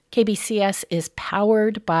KBCS is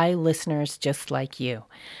powered by listeners just like you.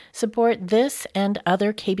 Support this and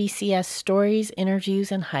other KBCS stories,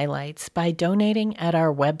 interviews, and highlights by donating at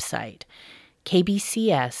our website,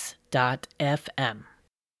 kbcs.fm.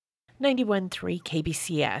 91.3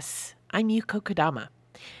 KBCS. I'm Yuko Kodama.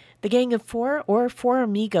 The Gang of Four, or Four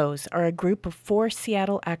Amigos, are a group of 4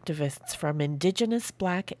 Seattle activists from Indigenous,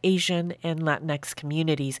 Black, Asian, and Latinx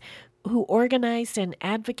communities who organized and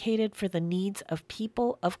advocated for the needs of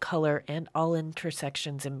people of color and all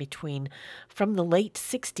intersections in between from the late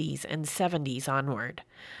 60s and 70s onward.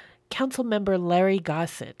 Councilmember Larry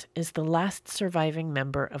Gossett is the last surviving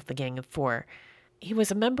member of the Gang of Four. He was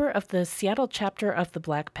a member of the Seattle chapter of the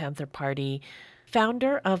Black Panther Party,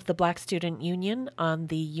 founder of the Black Student Union on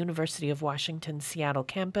the University of Washington Seattle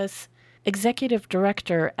campus, executive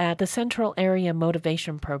director at the Central Area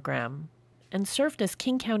Motivation Program, and served as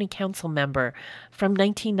King County Council member from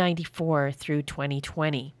 1994 through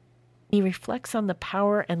 2020. He reflects on the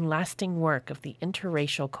power and lasting work of the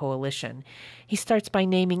interracial coalition. He starts by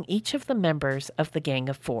naming each of the members of the Gang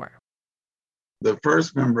of Four. The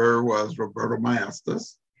first member was Roberto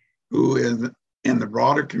Maestas, who is in the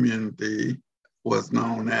broader community was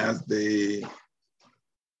known as the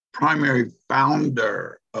primary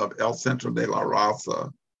founder of El Centro de la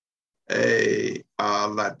Raza, a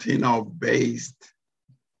Latino-based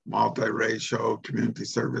multiracial community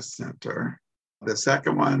service center. The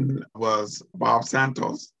second one was Bob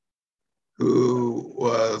Santos, who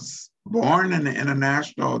was born in the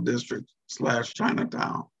International District /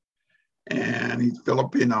 Chinatown, and he's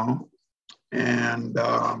Filipino, and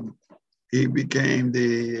he became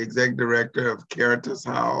the executive director of Caritas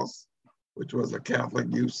House, which was a Catholic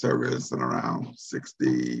youth service in around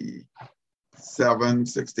 67,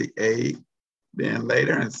 68. Then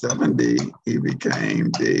later in 70, he became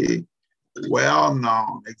the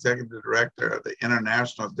well-known executive director of the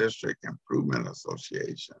International District Improvement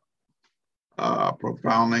Association, a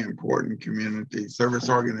profoundly important community service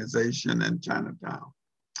organization in Chinatown.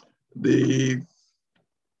 The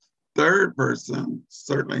third person,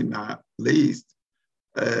 certainly not least,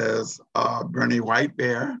 is Bernie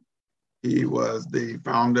Whitebear. He was the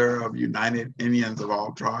founder of United Indians of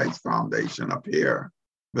All Tribes Foundation up here.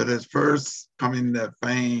 But his first coming to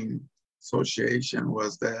fame association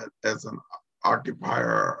was that as an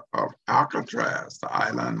occupier of Alcatraz, the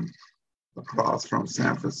island across from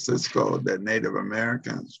San Francisco, that Native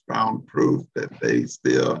Americans found proof that they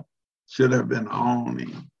still should have been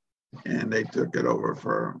owning, and they took it over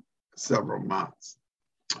for several months.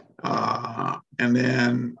 And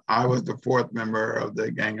then I was the fourth member of the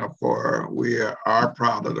Gang of Four. We are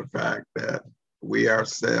proud of the fact that we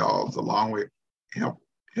ourselves, along with help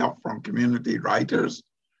from community writers,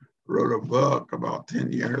 wrote a book about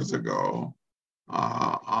 10 years ago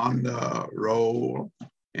on the role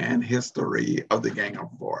and history of the Gang of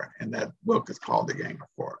Four. And that book is called The Gang of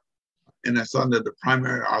Four. And it's under the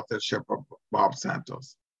primary authorship of Bob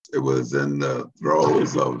Santos. It was in the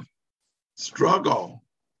throes of struggle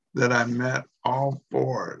that I met all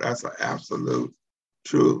four. That's an absolute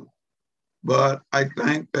truth. But I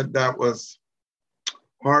think that that was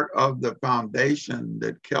part of the foundation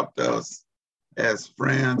that kept us as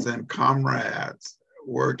friends and comrades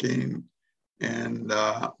working in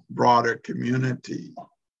the broader community.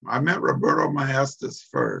 I met Roberto Maestas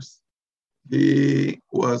first. He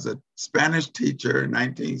was a Spanish teacher in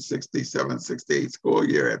 1967-68 school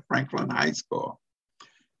year at Franklin High School.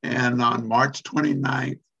 And on March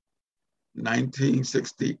 29th,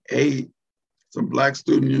 1968, some Black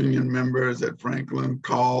Student Union members at Franklin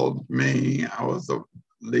called me. I was the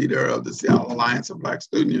leader of the Seattle Alliance of Black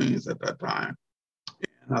Student Unions at that time,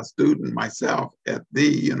 and a student myself at the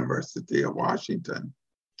University of Washington.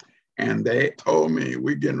 And they told me,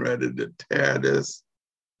 we're getting ready to tear this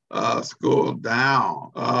school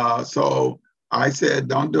down. So I said,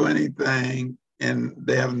 don't do anything. And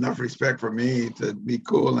they had enough respect for me to be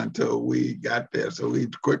cool until we got there. So we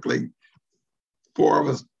four of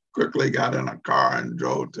us quickly got in a car and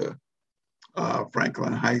drove to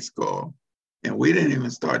Franklin High School. And we didn't even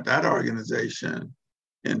start that organization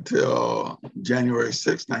until January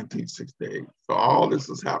 6, 1968. So all this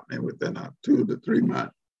was happening within a 2 to 3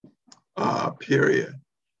 month period.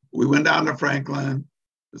 We went down to Franklin.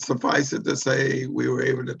 Suffice it to say, we were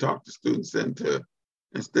able to talk the students into,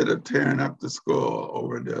 instead of tearing up the school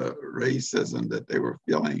over the racism that they were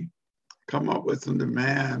feeling, come up with some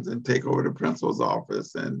demands and take over the principal's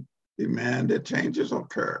office and demand that changes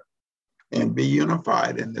occur and be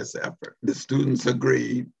unified in this effort. The students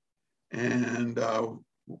agreed, and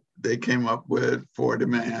they came up with 4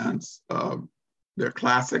 demands. They're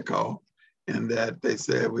classical in that they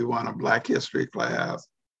said, we want a Black history class,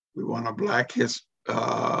 We want a black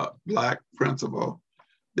principal.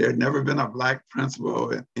 There had never been a black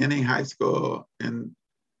principal in any high school in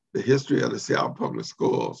the history of the Seattle Public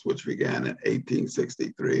Schools, which began in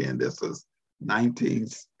 1863, and this was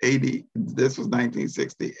 1980. This was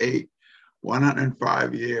 1968.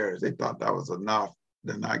 105 years. They thought that was enough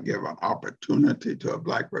to not give an opportunity to a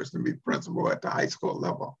black person to be principal at the high school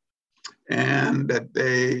level, and that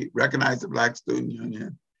they recognized the Black Student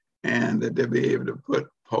Union, and that they'd be able to put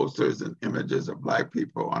posters and images of black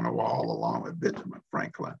people on the wall along with Benjamin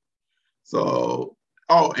Franklin. So,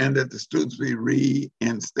 and that the students be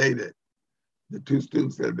reinstated, the 2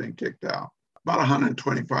 students that had been kicked out. About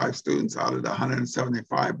 125 students out of the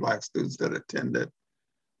 175 black students that attended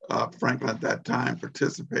Franklin at that time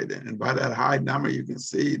participated. And by that high number, you can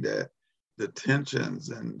see that the tensions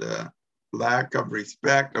and the lack of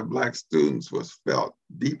respect of black students was felt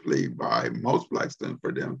deeply by most black students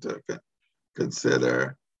for them to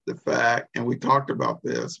consider the fact, and we talked about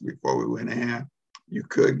this before we went in, you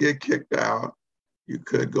could get kicked out, you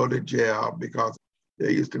could go to jail, because there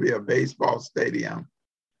used to be a baseball stadium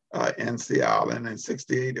in Seattle, and in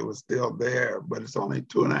 '68 it was still there, but it's only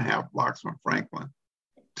 2.5 blocks from Franklin.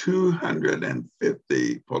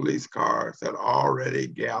 250 police cars had already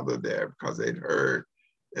gathered there because they'd heard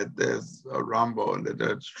that there's a rumble and that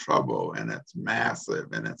there's trouble, and it's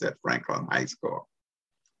massive, and it's at Franklin High School.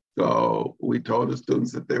 So we told the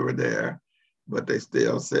students that they were there, but they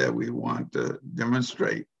still said we want to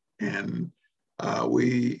demonstrate. And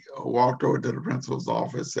we walked over to the principal's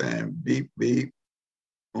office saying, beep, beep,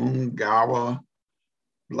 Ungawa,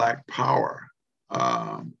 Black Power,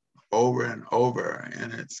 over and over.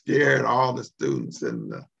 And it scared all the students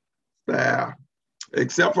and the staff,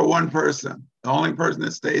 except for one person. The only person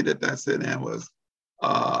that stayed at that sit-in was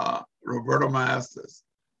Roberto Maestas.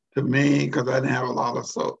 To me, because I didn't have a lot of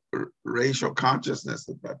racial consciousness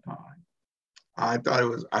at that time, I thought it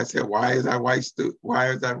was, I said, why is that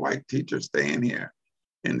white teacher staying here?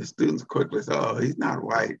 And the students quickly said, oh, he's not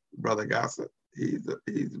white, Brother Gossett. He's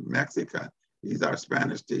Mexican. He's our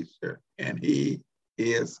Spanish teacher, and he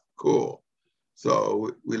is cool.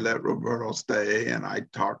 So we let Roberto stay, and I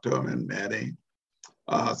talked to him and met him.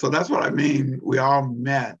 So that's what I mean. We all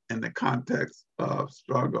met in the context of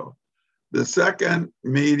struggle. The second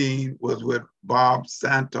meeting was with Bob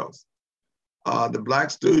Santos, the Black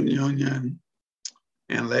Student Union,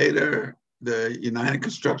 and later the United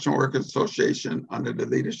Construction Workers Association under the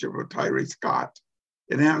leadership of Tyree Scott.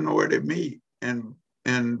 They didn't have nowhere to meet. And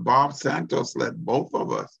Bob Santos let both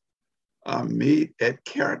of us meet at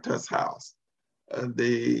Caritas House,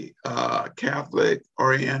 the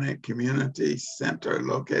Catholic-oriented community center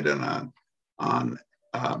located on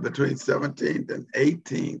between 17th and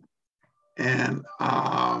 18th and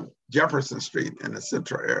Jefferson Street in the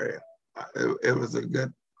central area. It was a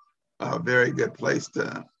good, very good place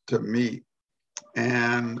to meet.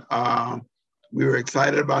 And we were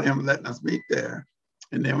excited about him letting us meet there.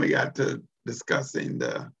 And then we got to discussing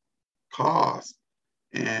the cost.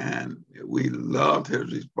 And we loved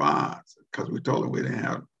his response because we told him we didn't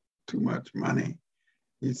have too much money.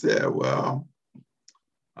 He said, well,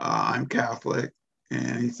 I'm Catholic.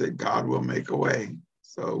 And he said, God will make a way.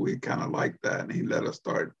 So we kind of liked that. And he let us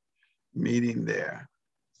start meeting there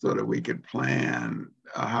so that we could plan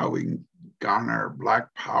how we can garner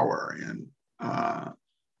Black power in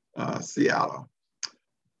Seattle.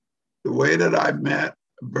 The way that I met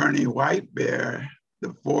Bernie Whitebear,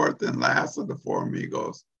 the fourth and last of the four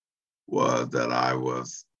amigos, was that I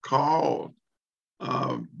was called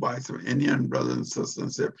by some Indian brothers and sisters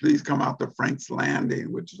and said, please come out to Frank's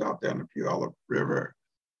Landing, which is out there on the Puyallup River,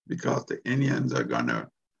 because the Indians are gonna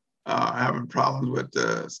having problems with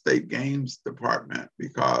the state games department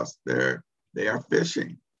because they are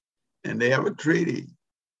fishing, and they have a treaty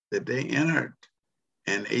that they entered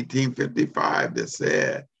in 1855 that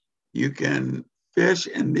said you can fish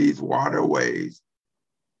in these waterways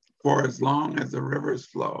for as long as the rivers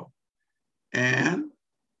flow. And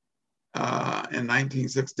in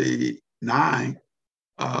 1969,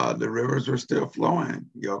 the rivers were still flowing,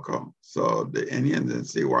 Yoko. So the Indians didn't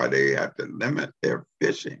see why they had to limit their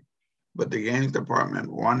fishing, but the games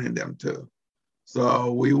department wanted them to.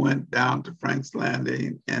 So we went down to Frank's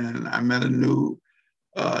Landing, and I met a new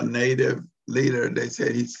native leader. They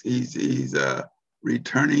said he's a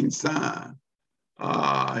returning son.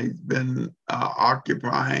 He's been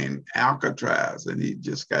occupying Alcatraz, and he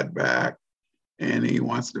just got back, and he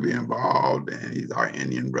wants to be involved, and he's our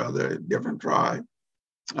Indian brother, different tribe.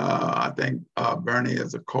 I think Bernie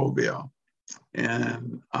is a Colville,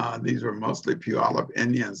 and these were mostly Puyallup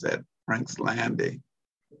Indians at Frank's Landing.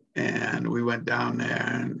 And we went down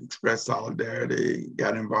there and expressed solidarity,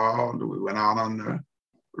 got involved. We went out on the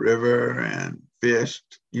river and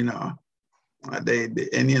fished. The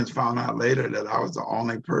Indians found out later that I was the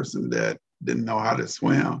only person that didn't know how to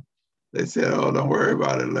swim. They said, "Oh, don't worry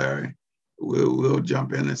about it, Larry. We'll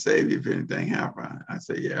jump in and save you if anything happens." I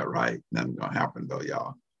said, "Yeah, right. Nothing's gonna happen though,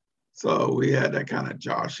 y'all." So we had that kind of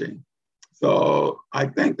joshing. So I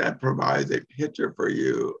think that provides a picture for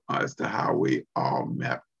you as to how we all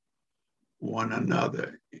met one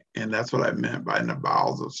another. And that's what I meant by in the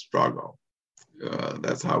bowels of struggle.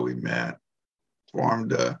 That's how we met,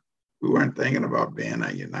 we weren't thinking about being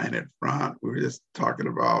a united front. We were just talking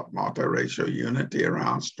about multiracial unity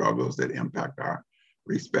around struggles that impact our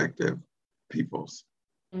respective peoples.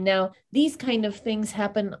 Now, these kind of things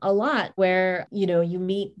happen a lot where, you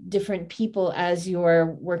meet different people as you're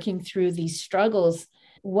working through these struggles.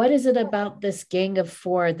 What is it about this gang of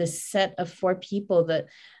four, this set of four people that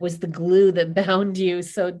was the glue that bound you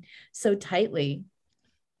so tightly?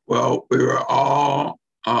 Well, we were all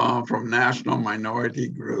from national minority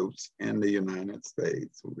groups in the United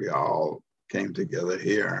States. We all came together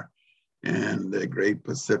here in the great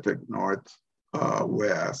Pacific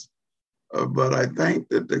Northwest. But I think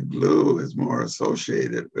that the glue is more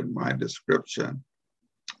associated with my description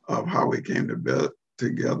of how we came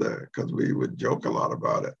together, because we would joke a lot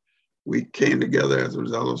about it. We came together as a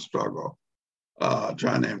result of struggle,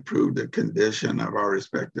 trying to improve the condition of our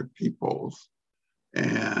respective peoples.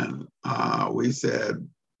 And we said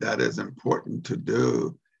that is important to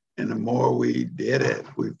do. And the more we did it,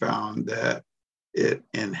 we found that it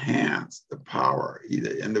enhanced the power,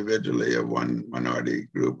 either individually of one minority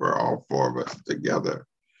group or all four of us together.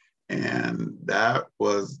 And that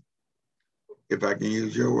was, if I can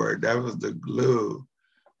use your word, that was the glue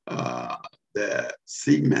that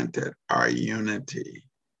cemented our unity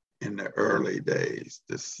in the early days,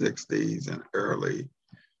 the 60s and early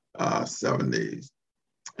 70s.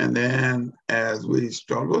 And then as we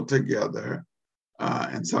struggled together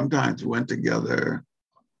and sometimes went together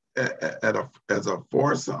as a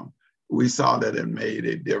foursome, we saw that it made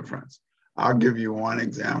a difference. I'll give you one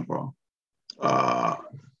example.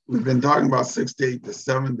 We've been talking about 68 to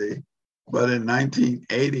 70, but in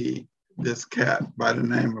 1980, this cat by the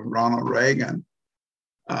name of Ronald Reagan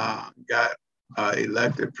got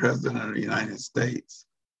elected president of the United States.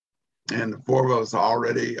 And the four of us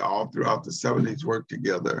already, all throughout the 70s, worked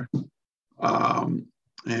together.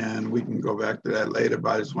 And we can go back to that later,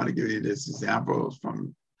 but I just want to give you this example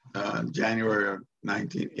from January of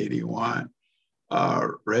 1981.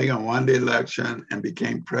 Reagan won the election and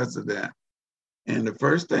became president. And the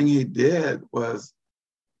first thing he did was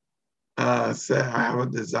say, "I have a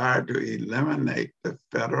desire to eliminate the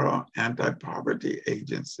Federal Anti-Poverty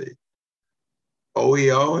Agency."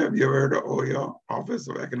 OEO, have you ever heard of OEO, Office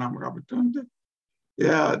of Economic Opportunity?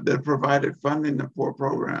 Yeah, that provided funding for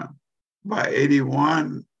program. By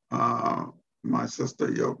 81, my sister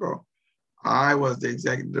Yoko, I was the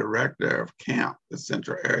executive director of CAMP, the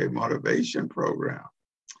Central Area Motivation Program.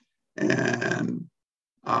 And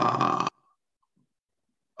El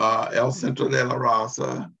Centro de la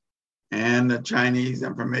Raza and the Chinese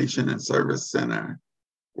Information and Service Center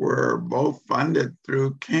were both funded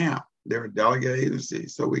through CAMP. They were delegate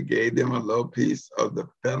agencies. So we gave them a little piece of the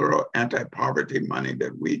federal anti-poverty money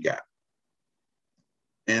that we got.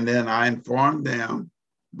 And then I informed them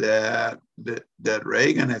that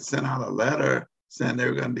Reagan had sent out a letter saying they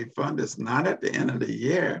were going to defund us, not at the end of the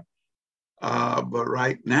year, but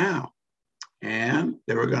right now. And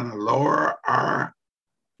they were going to lower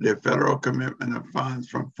the federal commitment of funds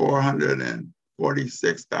from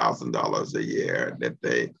 $446,000 a year that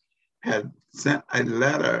they had sent a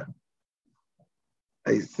letter.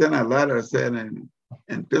 They sent a letter saying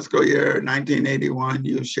in fiscal year 1981,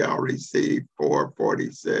 you shall receive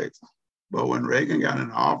 446. But when Reagan got in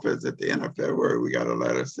office at the end of February, we got a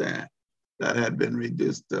letter saying that had been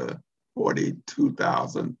reduced to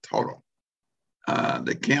 42,000 total.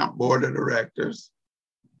 The CAMP board of directors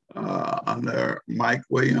under Mike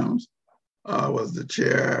Williams was the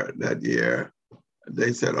chair that year.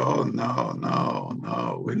 They said, "Oh,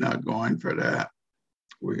 no, we're not going for that.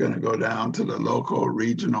 We're going to go down to the local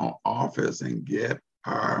regional office and get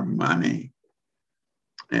our money."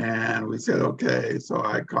 And we said, okay. So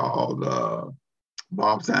I called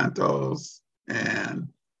Bob Santos and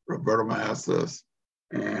Roberto Maestas,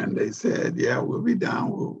 and they said, yeah, we'll be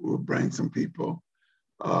down. We'll bring some people.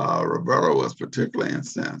 Roberto was particularly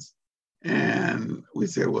incensed. And we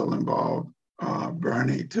said, we'll involve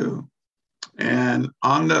Bernie too. And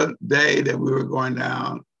on the day that we were going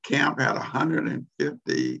down, CAMP had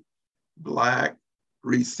 150 Black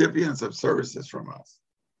recipients of services from us.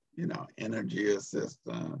 energy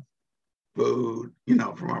assistance, food,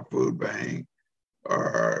 from our food bank,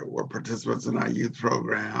 or were participants in our youth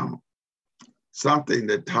program, something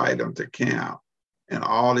that tied them to camp. And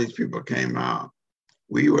all these people came out.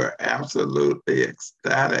 We were absolutely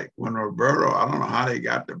ecstatic when Roberto, I don't know how they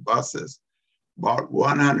got the buses, bought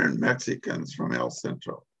 100 Mexicans from El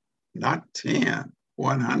Centro, not 10,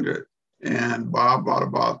 100. And Bob bought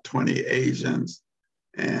about 20 Asians,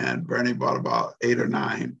 and Bernie bought about 8 or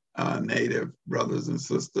 9 Native brothers and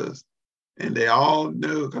sisters. And they all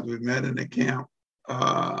knew, because we met in the camp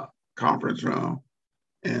conference room,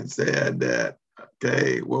 and said that,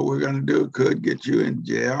 okay, what we're going to do could get you in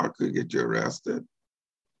jail, could get you arrested,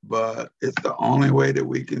 but it's the only way that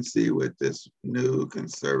we can see with this new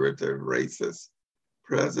conservative racist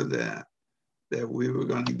president that we were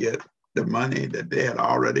going to get the money that they had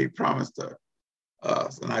already promised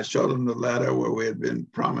us. And I showed them the letter where we had been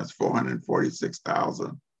promised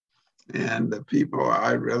 $446,000. And the people,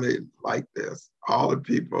 I really liked this. All the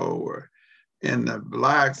people were, and the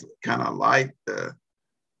blacks kind of liked the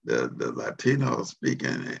Latinos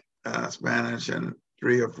speaking Spanish, and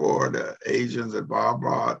 3 or 4 of the Asians that Bob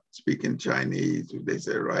brought speaking Chinese. They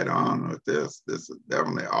said, right on with this. This is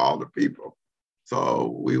definitely all the people.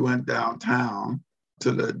 So we went downtown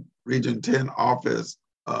to the Region 10 office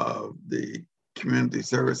of the Community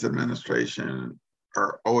Service Administration,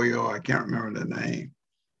 or OEO, I can't remember the name,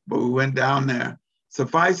 but we went down there.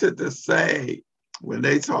 Suffice it to say, when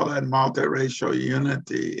they saw that multiracial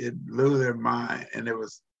unity, it blew their mind, and it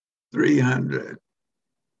was 300,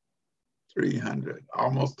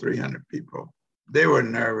 almost 300 people. They were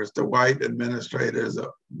nervous. The white administrators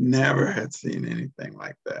never had seen anything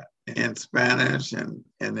like that. In Spanish and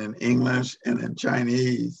in English and in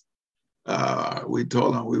Chinese, we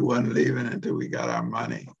told them we wasn't leaving until we got our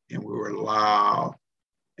money. And we were loud,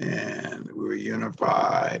 and we were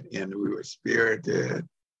unified, and we were spirited.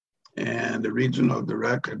 And the regional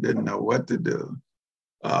director didn't know what to do.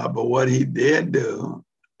 But what he did do,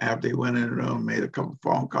 after he went in the room, made a couple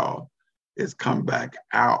phone calls, is come back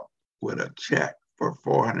out with a check for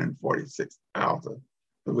 $446,000.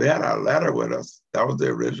 We had our letter with us. That was the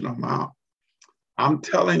original amount. I'm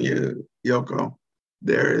telling you, Yoko,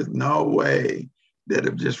 there is no way that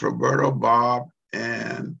if just Roberto, Bob,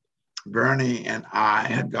 and Bernie and I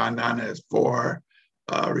had gone down as 4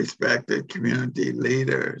 respected community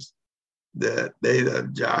leaders, that they'd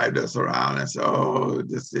have jived us around and said, oh,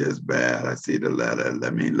 this is bad. I see the letter.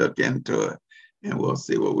 Let me look into it, and we'll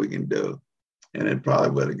see what we can do. And it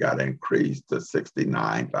probably would have got increased to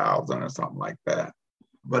 69,000 or something like that.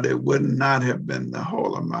 But it would not have been the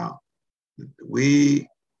whole amount. We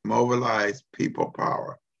mobilized people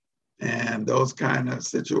power. And those kind of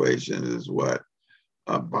situations is what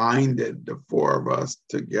binded the 4 of us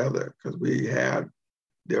together, because we had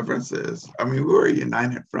differences. I mean, we were a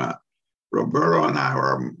united front. Roberto and I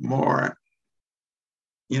were more,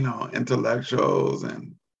 intellectuals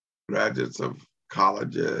and graduates of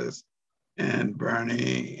colleges, and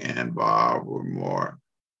Bernie and Bob were more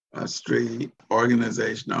street,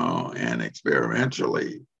 organizational, and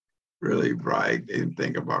experientially really bright. They didn't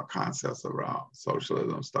think about concepts around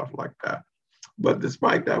socialism, stuff like that. But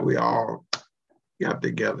despite that, we all got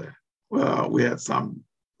together. Well, we had some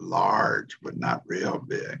large, but not real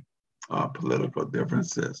big political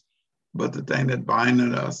differences. But the thing that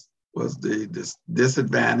binded us was the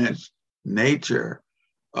disadvantaged nature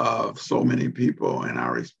of so many people in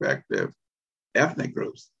our respective ethnic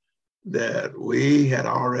groups, that we had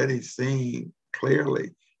already seen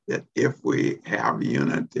clearly that if we have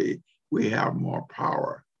unity, we have more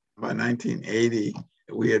power. By 1980,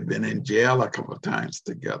 we had been in jail a couple of times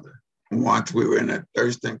together. Once we were in a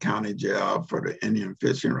Thurston County jail for the Indian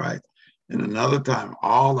fishing rights, and another time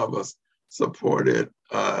all of us supported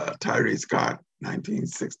Tyree Scott,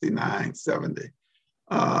 1969-70,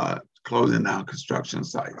 closing down construction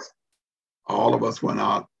sites. All of us went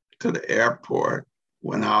out to the airport,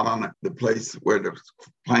 went out on the place where the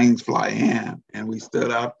planes fly in, and we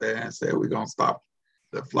stood out there and said, we're gonna stop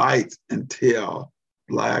the flights until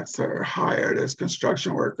Blacks are hired as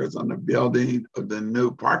construction workers on the building of the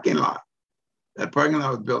new parking lot. That parking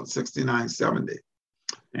lot was built in 69-70.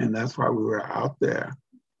 And that's why we were out there.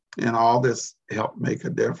 And all this helped make a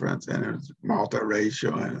difference. And it was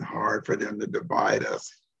multiracial and hard for them to divide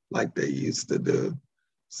us like they used to do.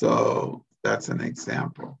 So that's an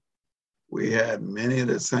example. We had many of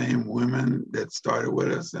the same women that started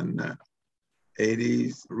with us in the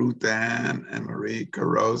 80s, Ruth Ann and Marie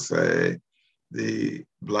Carose, the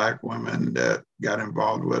Black women that got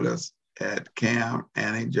involved with us at camp,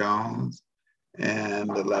 Annie Jones, And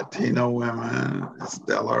the Latino women,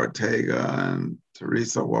 Estela Ortega and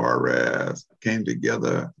Teresa Juarez, came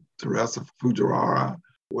together, Teresa Fujiwara,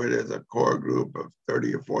 where there's a core group of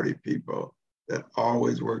 30 or 40 people that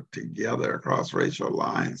always work together across racial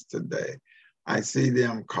lines today. I see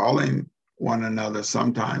them calling one another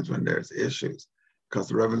sometimes when there's issues, because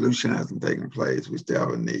the revolution hasn't taken place. We still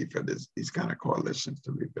have a need for these kind of coalitions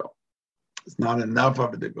to be built. It's not enough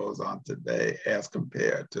of it that goes on today as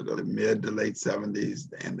compared to the mid to late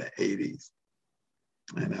 70s and the 80s.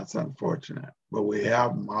 And that's unfortunate. But we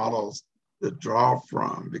have models to draw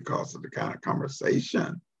from because of the kind of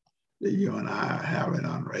conversation that you and I are having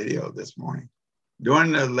on radio this morning.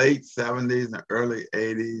 During the late 70s and early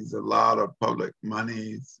 80s, a lot of public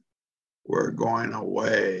monies were going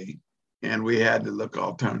away, and we had to look at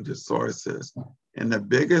alternative sources. And the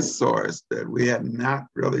biggest source that we had not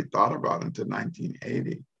really thought about until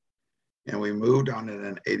 1980, and we moved on it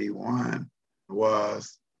in 81,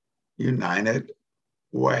 was United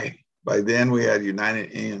Way. By then we had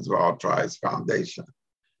United Indians of All Tribes Foundation.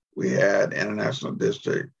 We had International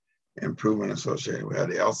District Improvement Association. We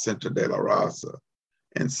had the El Centro de la Raza.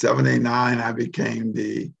 In 79, I became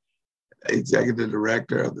the executive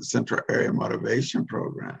director of the Central Area Motivation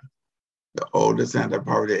Program, the oldest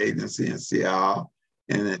anti-poverty agency in Seattle,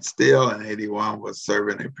 and it still in 81 was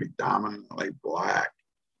serving a predominantly Black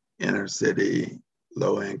inner city,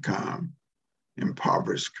 low income,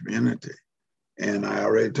 impoverished community. And I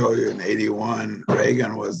already told you in 81,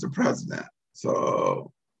 Reagan was the president.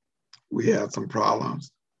 So we had some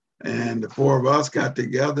problems. And the four of us got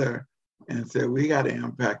together and said, we got to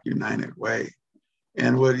impact United Way.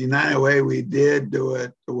 And with United Way, we did do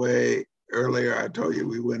it the way earlier I told you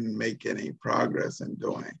we wouldn't make any progress in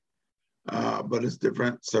doing. But it's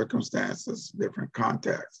different circumstances, different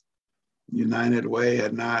contexts. United Way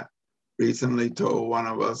had not recently told one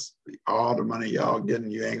of us, all the money y'all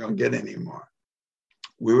getting, you ain't gonna get anymore.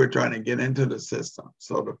 We were trying to get into the system.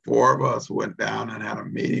 So the four of us went down and had a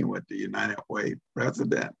meeting with the United Way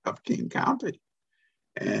president of King County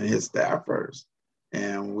and his staffers.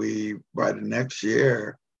 And we, by the next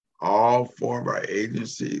year, all four of our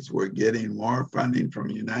agencies were getting more funding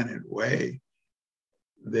from United Way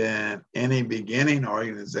than any beginning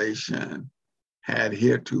organization had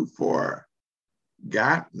heretofore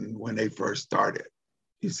gotten when they first started.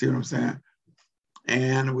 You see what I'm saying?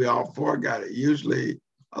 And we all four got it. Usually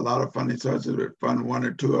a lot of funding sources would fund one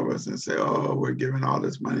or two of us and say, oh, we're giving all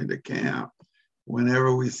this money to camp.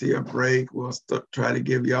 Whenever we see a break, we'll try to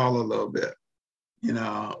give y'all a little bit, you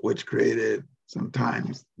know, which created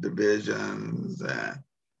sometimes divisions and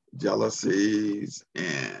jealousies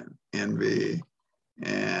and envy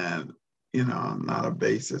and, you know, not a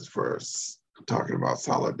basis for talking about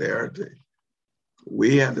solidarity.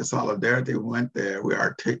 We had the solidarity, we went there, we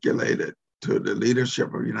articulated to the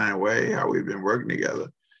leadership of United Way how we've been working together.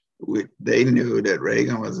 They knew that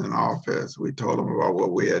Reagan was in office. We told them about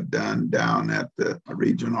what we had done down at the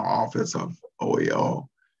regional office of OEO.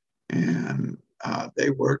 And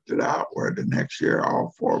they worked it out where the next year,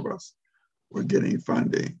 all four of us were getting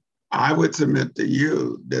funding. I would submit to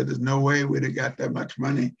you that there's no way we'd have got that much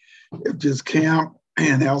money if just Camp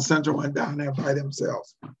and El Centro went down there by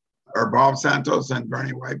themselves, or Bob Santos and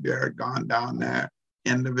Bernie Whitebeard had gone down there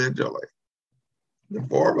individually. The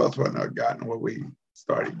four of us wouldn't have gotten what we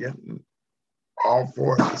started getting, all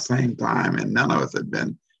four at the same time, and none of us had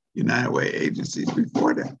been United Way agencies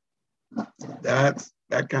before that. That's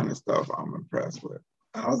that kind of stuff I'm impressed with.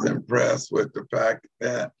 I was impressed with the fact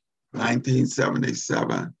that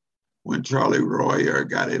 1977, when Charlie Royer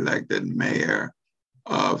got elected mayor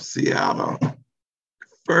of Seattle,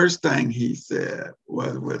 first thing he said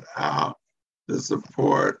was, without the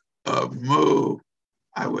support of MOVE,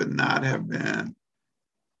 I would not have been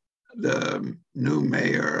the new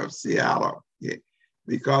mayor of Seattle,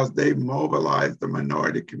 because they mobilized the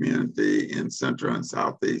minority community in Central and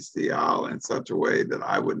Southeast Seattle in such a way that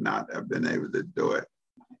I would not have been able to do it,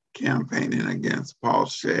 campaigning against Paul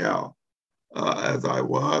Schell as I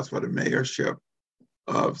was for the mayorship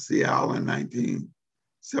of Seattle in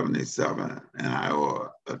 1977. And I will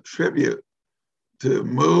attribute to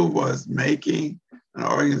MOVE was making an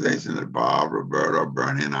organization that Bob, Roberto,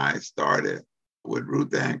 Bernie, and I started with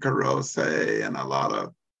Ruth Ann Carose and a lot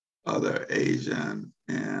of other Asian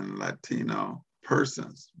and Latino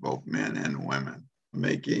persons, both men and women.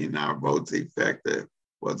 Making Our Votes Effective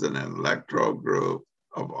was an electoral group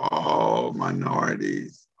of all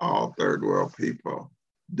minorities, all third world people.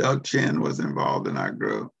 Doug Chin was involved in our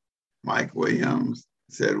group. Mike Williams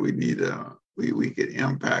said we could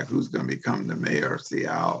impact who's going to become the mayor of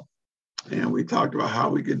Seattle. And we talked about how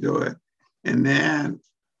we could do it. And then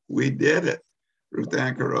we did it. Ruth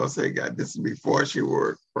Ann Carosa this is before she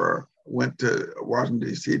went to Washington,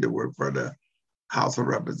 D.C. to work for the House of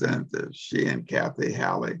Representatives. She and Kathy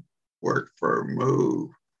Halley worked for MOVE,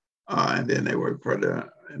 and then they worked for the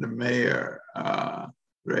mayor.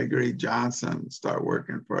 Gregory Johnson started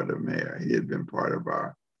working for the mayor. He had been part of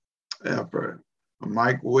our effort.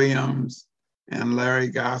 Mike Williams and Larry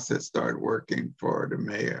Gossett started working for the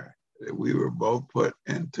mayor. We were both put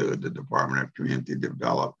into the Department of Community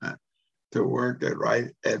Development to work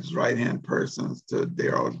as right-hand persons to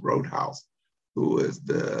Daryl Roadhouse, who is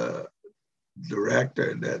the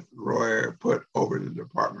director that Royer put over the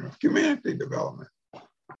Department of Community Development.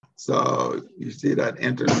 So you see that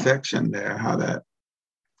intersection there, how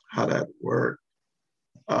that worked.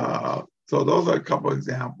 So those are a couple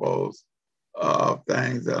examples of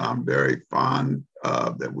things that I'm very fond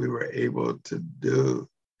of that we were able to do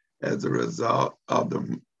as a result of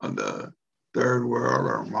the third world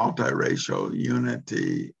or multiracial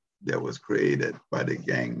unity that was created by the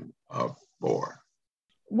Gang of Four.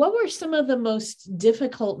 What were some of the most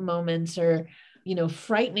difficult moments or,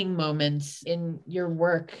 frightening moments in your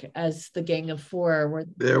work as the Gang of Four?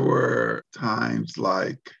 There were times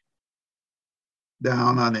like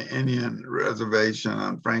down on the Indian reservation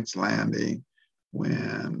on Frank's Landing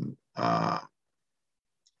when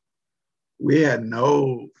we had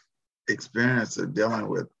no experience of dealing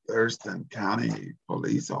with Thurston County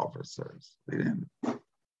police officers. They didn't,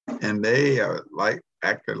 and they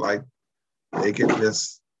acted like they could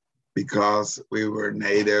just, because we were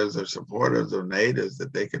natives or supporters of natives,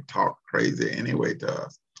 that they could talk crazy anyway to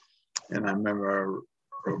us. And I remember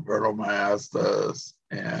Roberto Maestas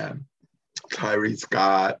and Tyree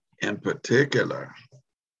Scott in particular,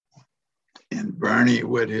 and Bernie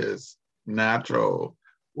with his natural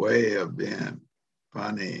way of being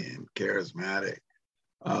funny and charismatic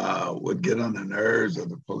would get on the nerves of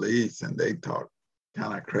the police, and they talk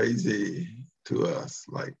kind of crazy to us,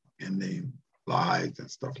 like ending lives and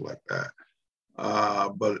stuff like that.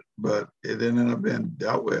 But it ended up being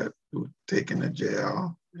dealt with, taken to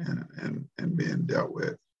jail and being dealt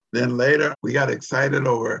with. Then later, we got excited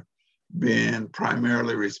over being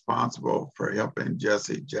primarily responsible for helping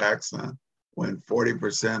Jesse Jackson win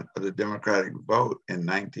 40% of the Democratic vote in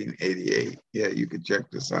 1988. Yeah, you could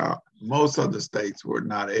check this out. Most of the states were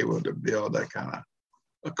not able to build that kind of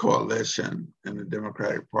a coalition in the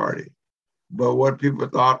Democratic Party. But what people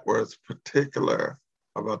thought was particular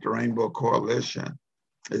about the Rainbow Coalition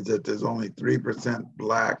is that there's only 3%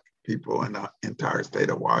 Black people in the entire state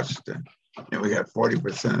of Washington, and we got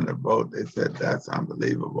 40% of the vote. They said that's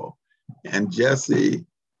unbelievable. And Jesse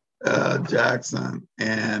Jackson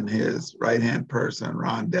and his right-hand person,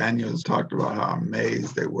 Ron Daniels, talked about how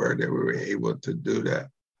amazed they were that we were able to do that,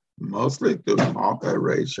 mostly through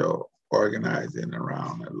multiracial organizing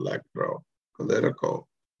around electoral political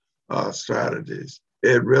strategies.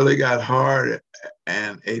 It really got hard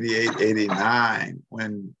in 88, 89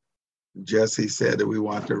 when Jesse said that we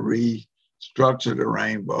want to restructure the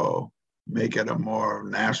Rainbow, make it a more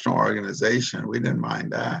national organization. We didn't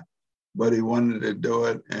mind that, but he wanted to do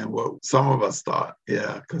it in what some of us thought,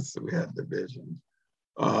 because we had divisions,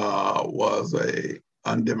 was a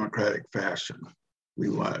undemocratic fashion. We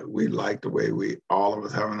liked the way all of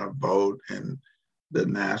us having a vote in the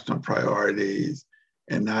national priorities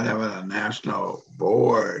and not having a national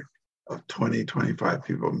board of 20, 25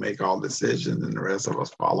 people make all decisions and the rest of us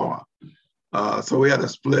follow on. So we had a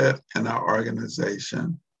split in our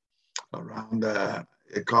organization around that.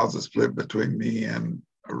 It caused a split between me and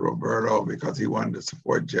Roberto because he wanted to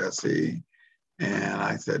support Jesse. And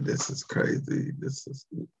I said, this is crazy.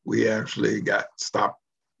 We actually stopped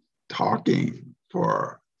talking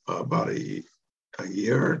for about a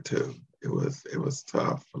year or two. It was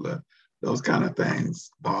tough. Those kind of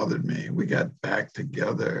things bothered me. We got back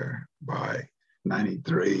together by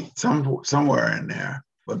 93, somewhere in there.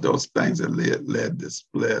 But those things that led to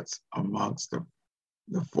splits amongst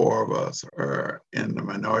the four of us are in the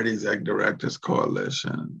Minority Exec Directors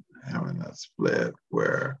Coalition, having a split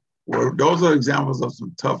where those are examples of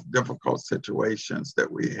some tough, difficult situations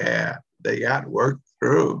that we had. They got worked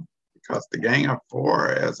through because the Gang of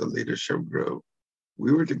Four as a leadership group,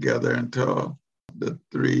 we were together until the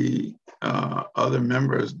three other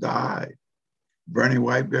members died. Bernie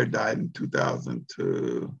Whitebeard died in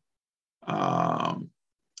 2002.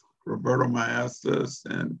 Roberto Maestas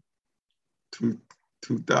in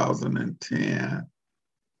 2010.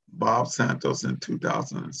 Bob Santos in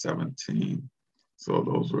 2017. So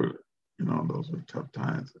those were tough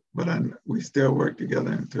times. But we still worked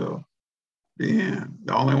together until the end.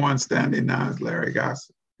 The only one standing now is Larry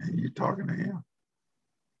Gossett, and you talking to him.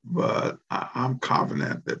 but I'm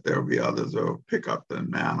confident that there'll be others who will pick up the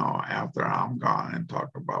mantle after I'm gone and talk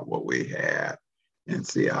about what we had in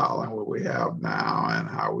Seattle and what we have now and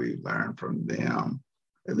how we learn from them.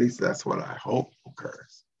 At least that's what I hope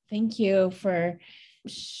occurs. Thank you for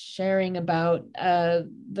sharing about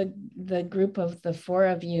the group of the four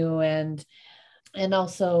of you, and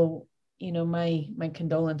also, my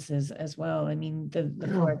condolences as well. I mean, the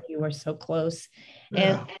four of you were so close.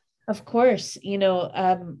 And of course,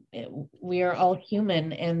 we are all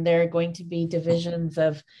human, and there are going to be divisions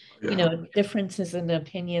of, differences in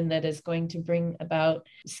opinion that is going to bring about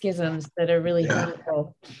schisms that are really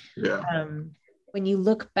hurtful. When you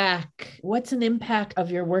look back, what's an impact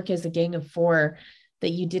of your work as a gang of four that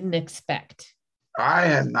you didn't expect? I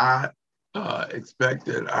had not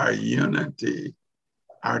expected our unity,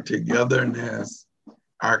 our togetherness,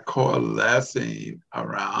 our coalescing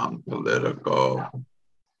around political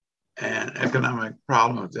and economic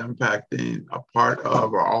problems impacting a part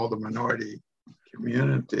of or all the minority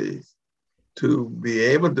communities to be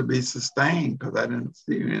able to be sustained, because I didn't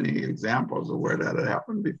see any examples of where that had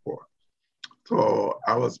happened before. So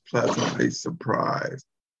I was pleasantly surprised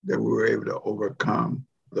that we were able to overcome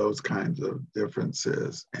those kinds of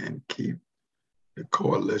differences and keep the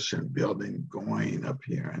coalition building going up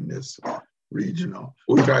here in this regional,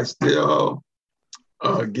 which I still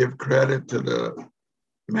give credit to the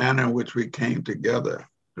manner in which we came together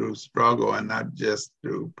through struggle and not just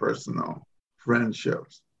through personal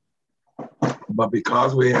friendships. But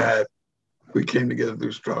because we came together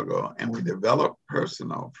through struggle and we developed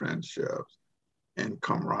personal friendships and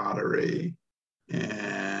camaraderie,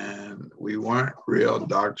 and we weren't real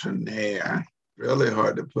doctrinaire. Really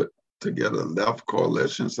hard to put together left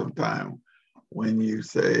coalition sometimes when you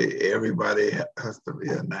say everybody has to be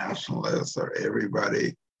a nationalist or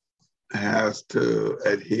everybody has to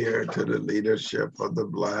adhere to the leadership of the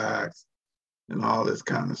Blacks and all this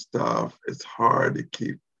kind of stuff. It's hard to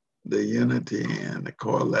keep the unity and the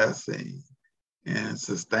coalescing and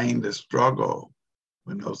sustain the struggle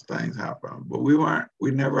when those things happen. But we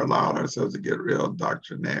never allowed ourselves to get real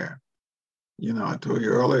doctrinaire. I told you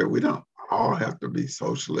earlier, we don't all have to be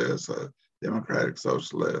socialists or democratic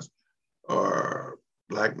socialists or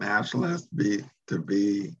Black nationalists to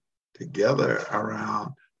be together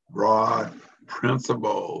around broad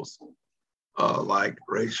principles like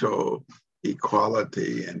racial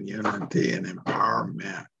equality and unity and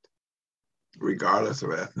empowerment, regardless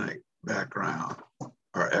of ethnic background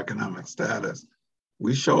or economic status.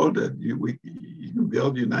 We showed that you can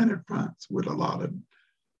build united fronts with a lot of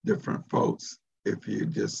different folks if you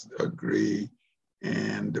just agree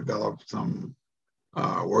and develop some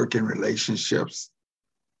working relationships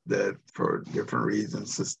that for different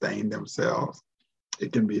reasons sustain themselves.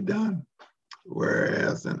 It can be done.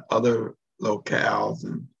 Whereas in other locales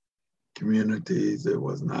and communities, it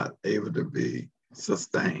was not able to be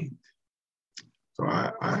sustained. So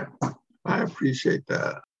I appreciate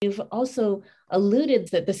that. You've also alluded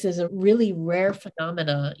that this is a really rare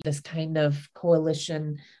phenomena, this kind of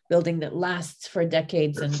coalition building that lasts for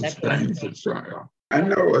decades and decades. I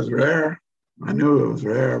know it was rare. I knew it was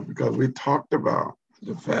rare because we talked about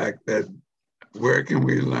the fact that where can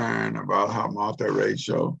we learn about how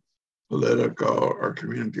multiracial, political, or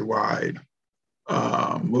community-wide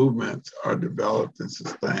movements are developed and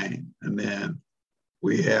sustained. And then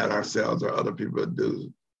we had ourselves or other people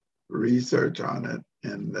do research on it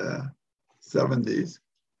in the 70s.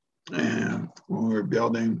 And when we were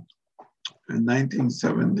building in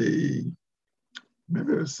 1970,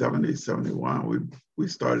 maybe it was 70, 71, we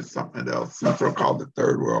started something else, Central called the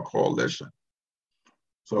Third World Coalition.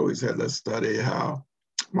 So we said, let's study how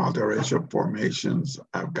multiracial formations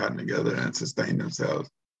have gotten together and sustained themselves.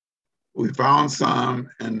 We found some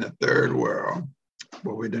in the Third World,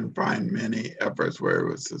 but we didn't find many efforts where it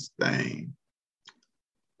was sustained.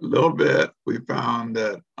 A little bit, we found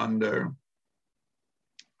that under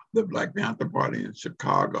the Black Panther Party in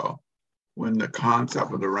Chicago, when the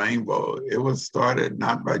concept of the rainbow, it was started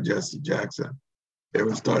not by Jesse Jackson. It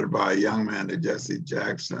was started by a young man that Jesse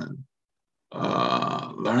Jackson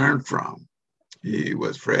learned from. He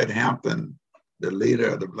was Fred Hampton, the leader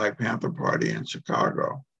of the Black Panther Party in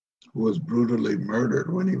Chicago, who was brutally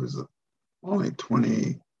murdered when he was only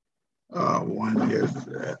 21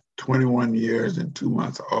 years and 2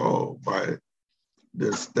 months old by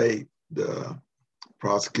the state, the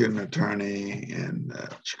prosecuting attorney and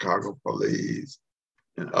Chicago police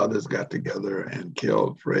and others got together and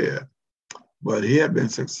killed Fred. But he had been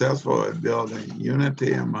successful at building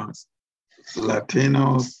unity amongst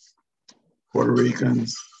Latinos, Puerto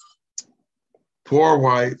Ricans, poor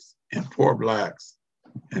whites, and poor Blacks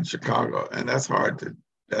in Chicago. And that's hard to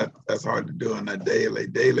That's hard to do on a Daley.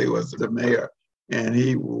 Daley was the mayor, and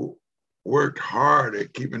he worked hard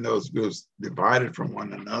at keeping those groups divided from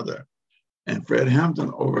one another. And Fred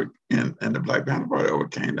Hampton and the Black Panther Party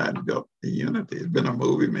overcame that and built the unity. There's been a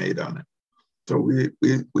movie made on it. So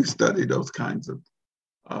we studied those kinds of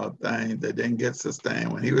things that didn't get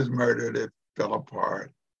sustained. When he was murdered, it fell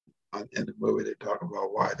apart. In the movie, they talk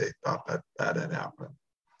about why they thought that had happened.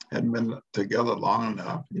 Hadn't been together long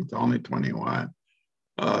enough. He's only 21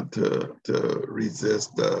 to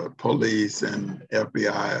resist the police and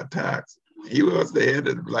FBI attacks. He was the head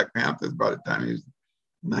of the Black Panthers by the time he was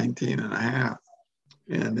 19 and a half,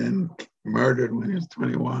 and then murdered when he was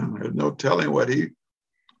 21. There's no telling what he,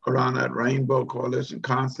 around that Rainbow Coalition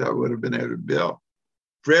concept, would have been able to build.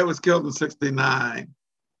 Fred was killed in 69.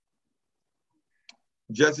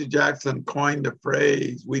 Jesse Jackson coined the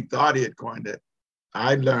phrase. We thought he had coined it.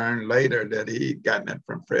 I learned later that he'd gotten it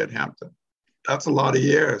from Fred Hampton. That's a lot of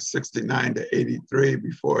years, 69 to 83,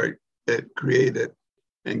 before it created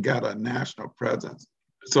and got a national presence.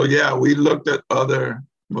 So yeah, we looked at other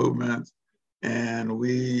movements and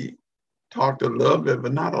we talked a little bit,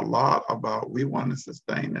 but not a lot, about we want to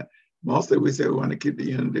sustain it. Mostly we say we want to keep the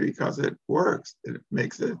unity because it works. It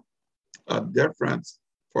makes it a difference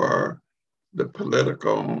for the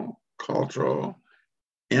political, cultural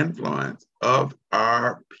influence of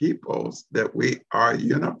our peoples, that we are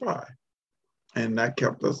unified. And that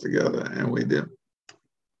kept us together. And we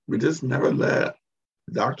just never let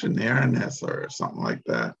doctrinariness or something like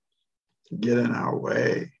that get in our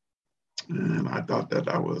way. And I thought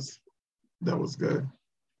that was good.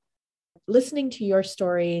 Listening to your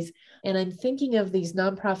stories, and I'm thinking of these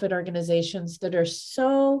nonprofit organizations that are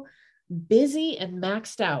so busy and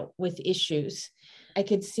maxed out with issues. I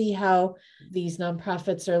could see how these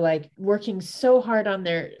nonprofits are like working so hard on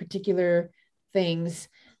their particular things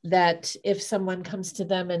that if someone comes to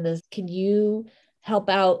them and says, can you help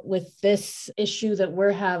out with this issue that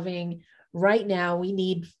we're having right now? We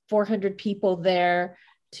need 400 people there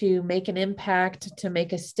to make an impact, to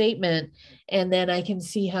make a statement. And then I can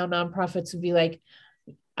see how nonprofits would be like,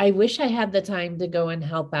 I wish I had the time to go and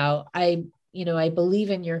help out. I believe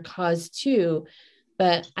in your cause too,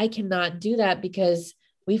 but I cannot do that because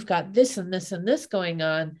we've got this and this and this going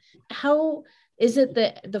on. How is it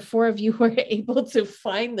that the four of you were able to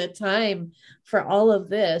find the time for all of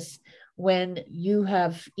this when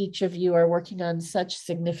each of you are working on such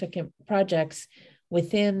significant projects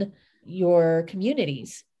within your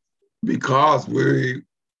communities? Because we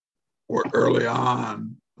were early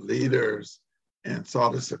on leaders and saw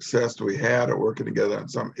the success we had of working together on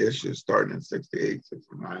some issues starting in 68,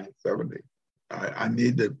 69, 70. I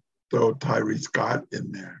need to throw Tyree Scott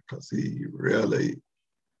in there because he really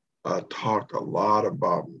talked a lot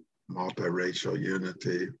about multiracial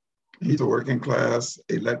unity. He's a working class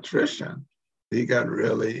electrician. He got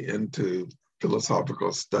really into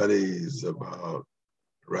philosophical studies about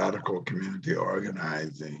radical community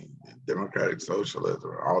organizing and democratic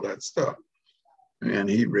socialism, all that stuff. And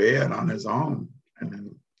he read on his own and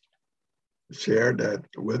then shared that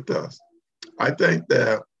with us. I think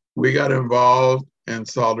that we got involved and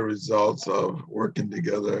saw the results of working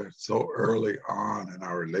together so early on in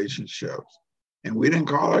our relationships. And we didn't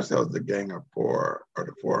call ourselves the Gang of Four or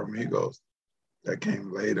the Four Amigos. That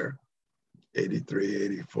came later, 83,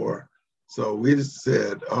 84. So we just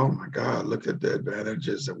said, oh my God, look at the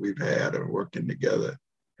advantages that we've had of working together,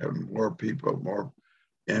 having more people, more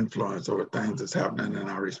influence over things that's happening in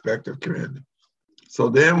our respective community. So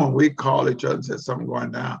then when we called each other and said something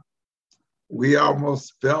going down, we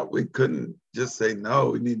almost felt we couldn't just say,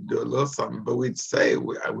 no, we need to do a little something, but we'd say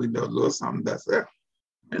we do a little something, that's it.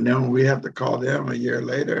 And then when we have to call them a year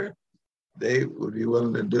later, they would be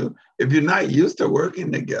willing to do. If you're not used to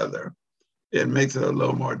working together, it makes it a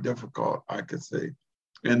little more difficult, I could say.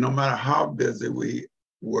 And no matter how busy we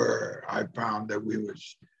were, I found that we would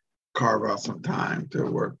carve out some time to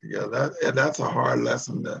work together. That's a hard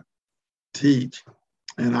lesson to teach.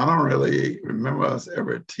 And I don't really remember us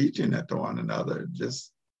ever teaching it to one another,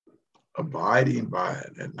 just abiding by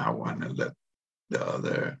it and not wanting to let the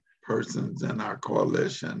other persons in our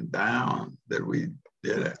coalition down that we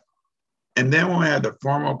did it. And then when we had the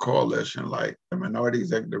formal coalition, like the Minority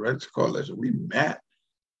Executive Directors Coalition, we met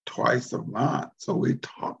twice a month. So we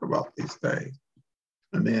talked about these things.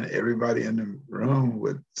 And then everybody in the room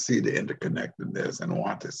would see the interconnectedness and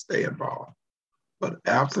want to stay involved. But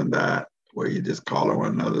absent that, where you just call on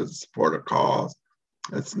one another to support a cause,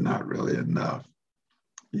 that's not really enough.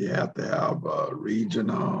 You have to have a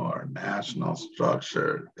regional or national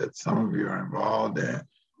structure that some of you are involved in,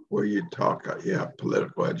 where you have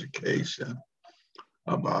political education,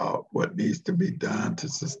 about what needs to be done to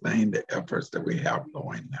sustain the efforts that we have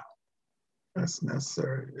going now. That's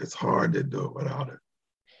necessary. It's hard to do it without it.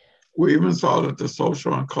 We even saw that the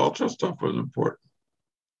social and cultural stuff was important.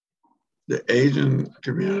 The Asian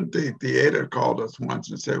community theater called us once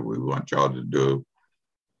and said, we want y'all to do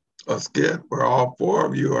a skit where all four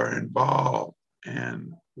of you are involved.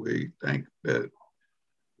 And we think that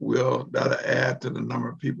that'll add to the number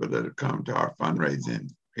of people that have come to our fundraising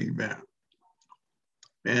event.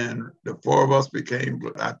 And the four of us became,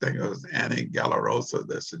 I think it was Annie Gallarosa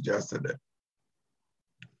that suggested it.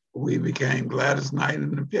 We became Gladys Knight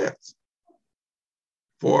in the Pits.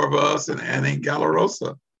 Four of us and Annie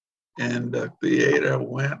Gallarosa. And the theater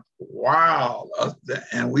went wild.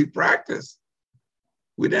 And we practiced.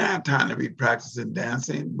 We didn't have time to be practicing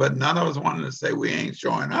dancing, but none of us wanted to say we ain't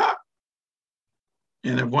showing up.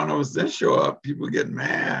 And if one of us didn't show up, people get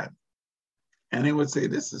mad. And he would say,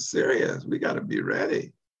 this is serious. We got to be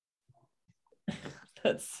ready.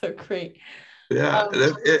 That's so great. Yeah,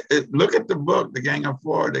 look at the book, The Gang of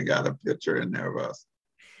Four. They got a picture in there of us.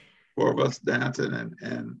 Four of us dancing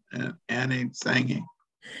and Annie singing.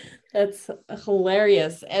 That's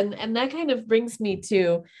hilarious. And that kind of brings me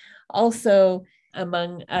to also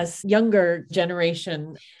among us younger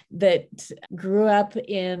generation that grew up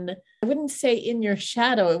in, I wouldn't say in your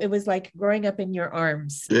shadow, it was like growing up in your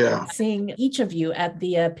arms. Yeah. Seeing each of you at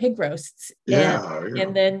the pig roasts. Yeah.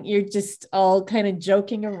 And then you're just all kind of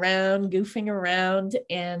joking around, goofing around.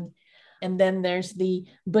 And then there's the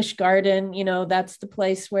Busch Garden, that's the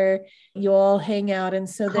place where you all hang out. And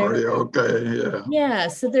so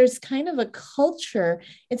so there's kind of a culture.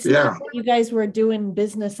 It's not that you guys were doing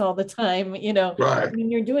business all the time, Right. I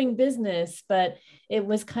mean, you're doing business, but it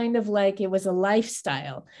was kind of like it was a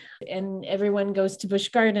lifestyle. And everyone goes to Busch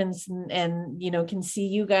Gardens and can see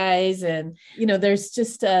you guys. And, there's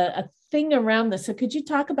just a thing around this. So could you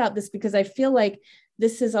talk about this? Because I feel like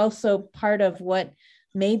this is also part of what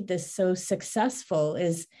made this so successful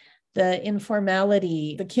is the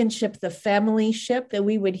informality, the kinship, the familyship that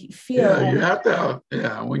we would feel. Yeah, you have to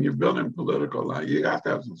have, when you're building political life, you have to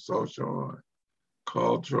have some social,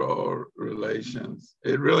 cultural relations.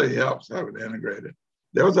 It really helps have it integrated.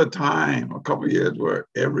 There was a time, a couple of years, where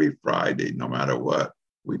every Friday, no matter what,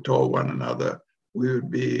 we told one another we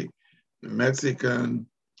would be the Mexican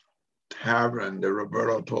tavern that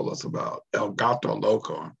Roberto told us about, El Gato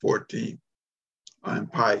Loco on 14th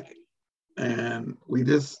and Pike. And we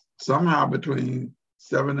just somehow between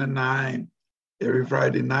 7 and 9 every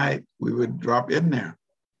Friday night, we would drop in there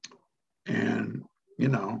and,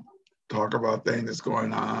 talk about things that's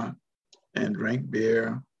going on and drink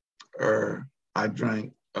beer. Or I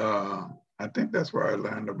drank, I think that's where I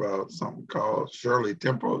learned about something called Shirley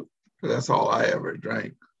Temple. That's all I ever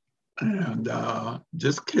drank. And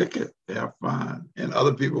just kick it, have fun. And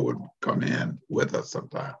other people would come in with us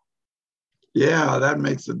sometimes. Yeah, that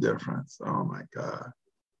makes a difference. Oh my God.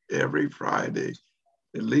 Every Friday,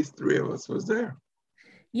 at least 3 of us was there.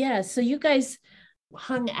 Yeah, so you guys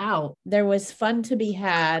hung out. There was fun to be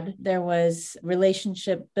had. There was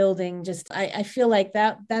relationship building. Just, I feel like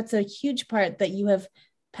that's a huge part that you have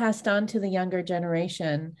passed on to the younger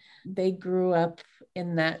generation. They grew up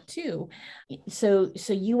in that too. So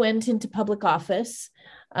you went into public office.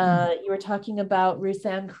 You were talking about Ruth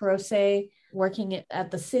Ann Carose working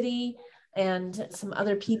at the city, and some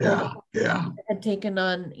other people had taken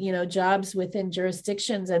on, jobs within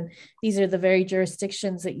jurisdictions. And these are the very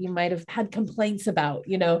jurisdictions that you might have had complaints about,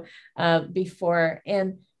 before.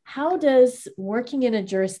 And how does working in a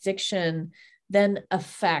jurisdiction then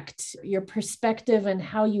affect your perspective and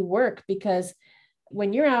how you work? Because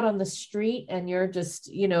when you're out on the street and you're just,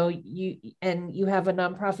 you have a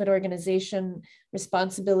nonprofit organization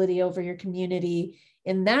responsibility over your community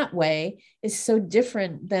in that way is so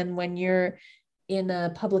different than when you're in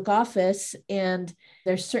a public office and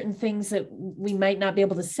there's certain things that we might not be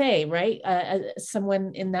able to say, right?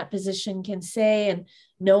 Someone in that position can say, and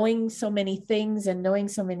knowing so many things and knowing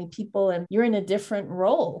so many people, and you're in a different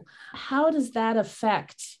role. How does that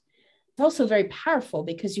affect? It's also very powerful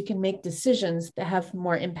because you can make decisions that have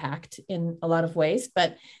more impact in a lot of ways.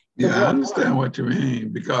 But I understand what you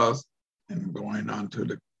mean, because I'm going on to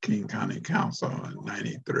the King County Council in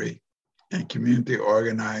 93 and community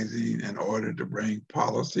organizing in order to bring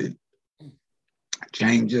policy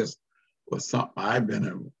changes was something I've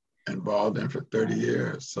been involved in for 30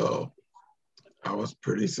 years. So I was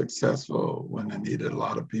pretty successful when I needed a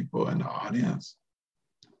lot of people in the audience,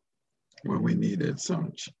 when we needed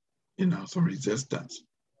some resistance.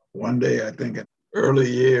 One day, I think in early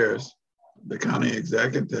years, the county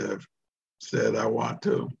executive said, I want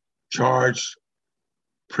to charge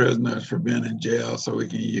prisoners for being in jail so we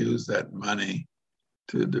can use that money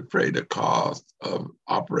to defray the cost of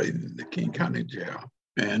operating the King County Jail.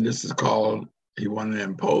 And this is called, he wanted to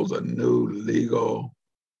impose a new legal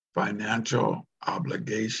financial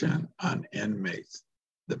obligation on inmates,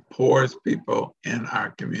 the poorest people in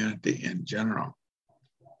our community in general.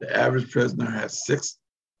 The average prisoner has $6.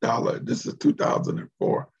 This is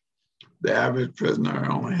 2004. The average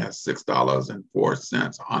prisoner only has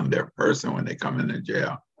 $6.04 on their person when they come into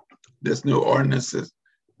jail. This new ordinance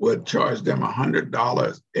would charge them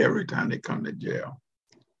 $100 every time they come to jail.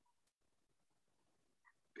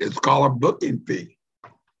 It's called a booking fee.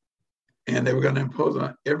 And they were going to impose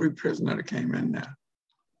on every prisoner that came in there.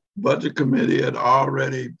 Budget committee had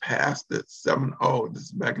already passed it 7-0. This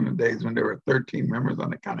is back in the days when there were 13 members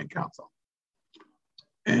on the county council.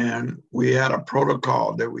 And we had a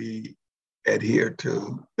protocol that we adhered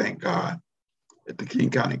to, thank God, at the King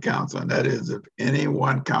County Council. And that is, if any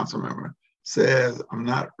one council member says, I'm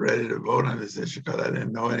not ready to vote on this issue because I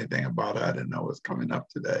didn't know anything about it, I didn't know what's coming up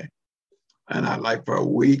today, and I'd like for a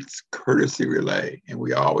week's courtesy relay, and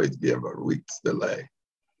we always give a week's delay.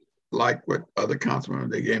 Like with other council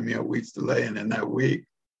members, they gave me a week's delay, and in that week,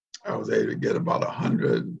 I was able to get about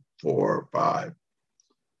 104 or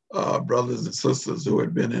 5 brothers and sisters who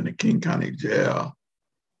had been in the King County Jail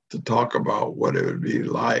to talk about what it would be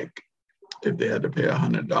like if they had to pay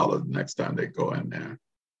 $100 the next time they go in there.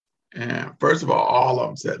 And first of all of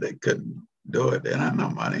them said they couldn't do it. They didn't have no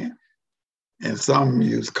money. And some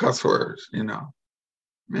use cuss words, you know.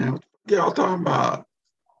 Man, what y'all talking about?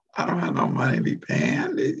 I don't have no money to be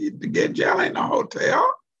paying. To get jail ain't no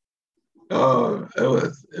hotel. Oh,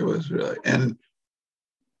 it was really, and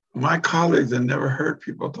my colleagues had never heard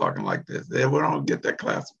people talking like this. They don't get that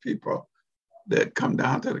class of people that come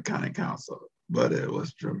down to the county council, but it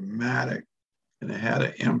was dramatic and it had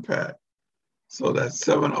an impact. So that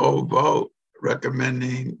 7-0 vote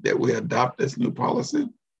recommending that we adopt this new policy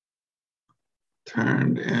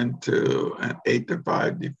turned into an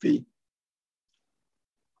 8-5 defeat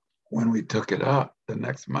when we took it up the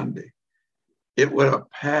next Monday. It would have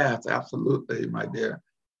passed, absolutely, my dear,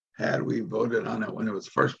 had we voted on it when it was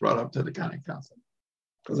first brought up to the county council.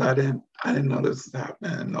 Because I didn't know this was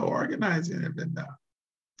happening and no organizing had been done.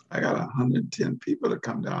 I got 110 people to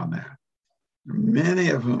come down there,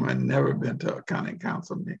 many of whom had never been to a county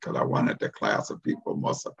council meeting because I wanted the class of people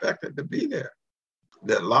most affected to be there.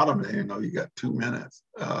 That a lot of them didn't know you got 2 minutes.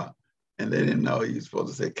 And they didn't know you're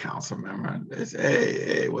supposed to say council member. They say,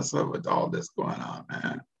 hey, what's up with all this going on,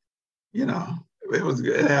 man? You know,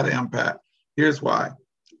 it had an impact. Here's why.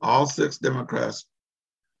 All 6 Democrats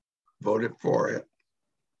voted for it,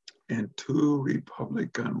 and 2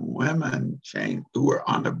 Republican women changed, who were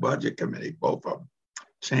on the budget committee, both of them,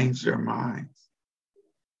 changed their minds.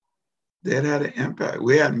 That had an impact.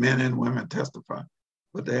 We had men and women testify,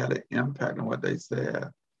 but they had an impact on what they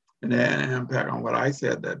said. And they had an impact on what I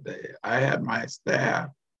said that day. I had my staff,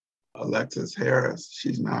 Alexis Harris,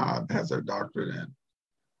 she's now has her doctorate in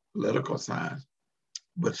political science,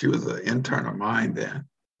 but she was an intern of mine then.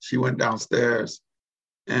 She went downstairs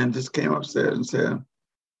and just came upstairs and said,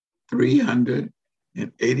 $388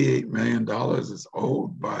 million is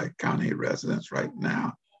owed by county residents right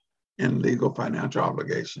now in legal financial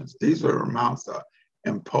obligations. These were amounts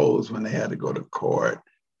imposed when they had to go to court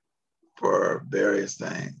for various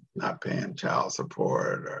things, not paying child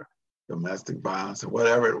support or domestic violence or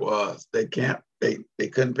whatever it was. They couldn't pay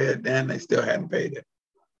it then, they still hadn't paid it.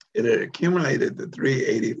 It had accumulated to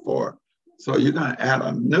 384. So you're going to add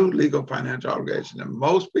a new legal financial obligation, and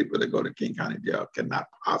most people that go to King County Jail cannot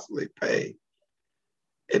possibly pay.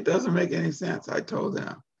 It doesn't make any sense, I told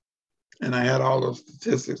them. And I had all those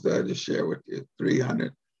statistics that I just shared with you,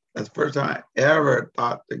 300. That's the first time I ever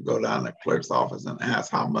thought to go down to the clerk's office and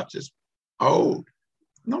ask how much is owed.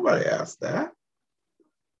 Nobody asked that.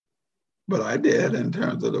 But I did in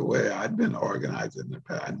terms of the way I'd been organized in the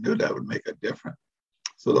past. I knew that would make a difference.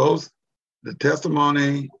 So the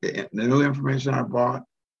testimony, the new information I brought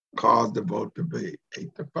caused the vote to be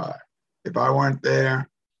 8-5. If I weren't there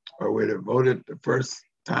or we'd have voted the first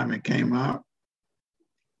time it came out,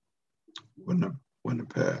 wouldn't have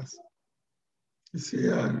passed. You see,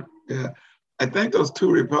 yeah. I think those 2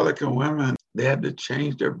 Republican women, they had to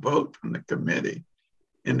change their vote from the committee.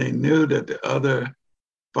 And they knew that the other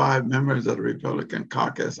 5 members of the Republican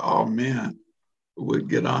caucus, all men, would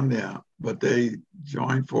get on there. But they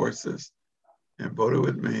joined forces and voted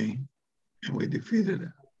with me, and we defeated it.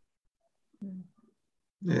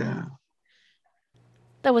 Yeah.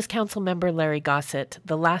 That was Councilmember Larry Gossett,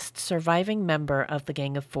 the last surviving member of the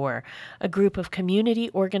Gang of Four, a group of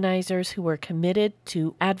community organizers who were committed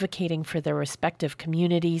to advocating for their respective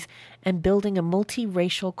communities and building a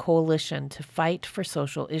multiracial coalition to fight for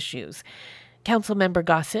social issues. Councilmember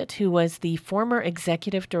Gossett, who was the former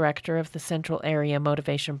executive director of the Central Area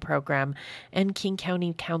Motivation Program and King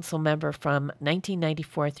County Council member from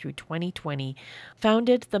 1994 through 2020,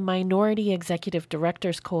 founded the Minority Executive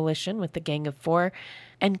Directors Coalition with the Gang of Four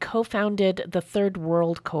and co-founded the Third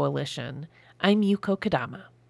World Coalition. I'm Yuko Kodama.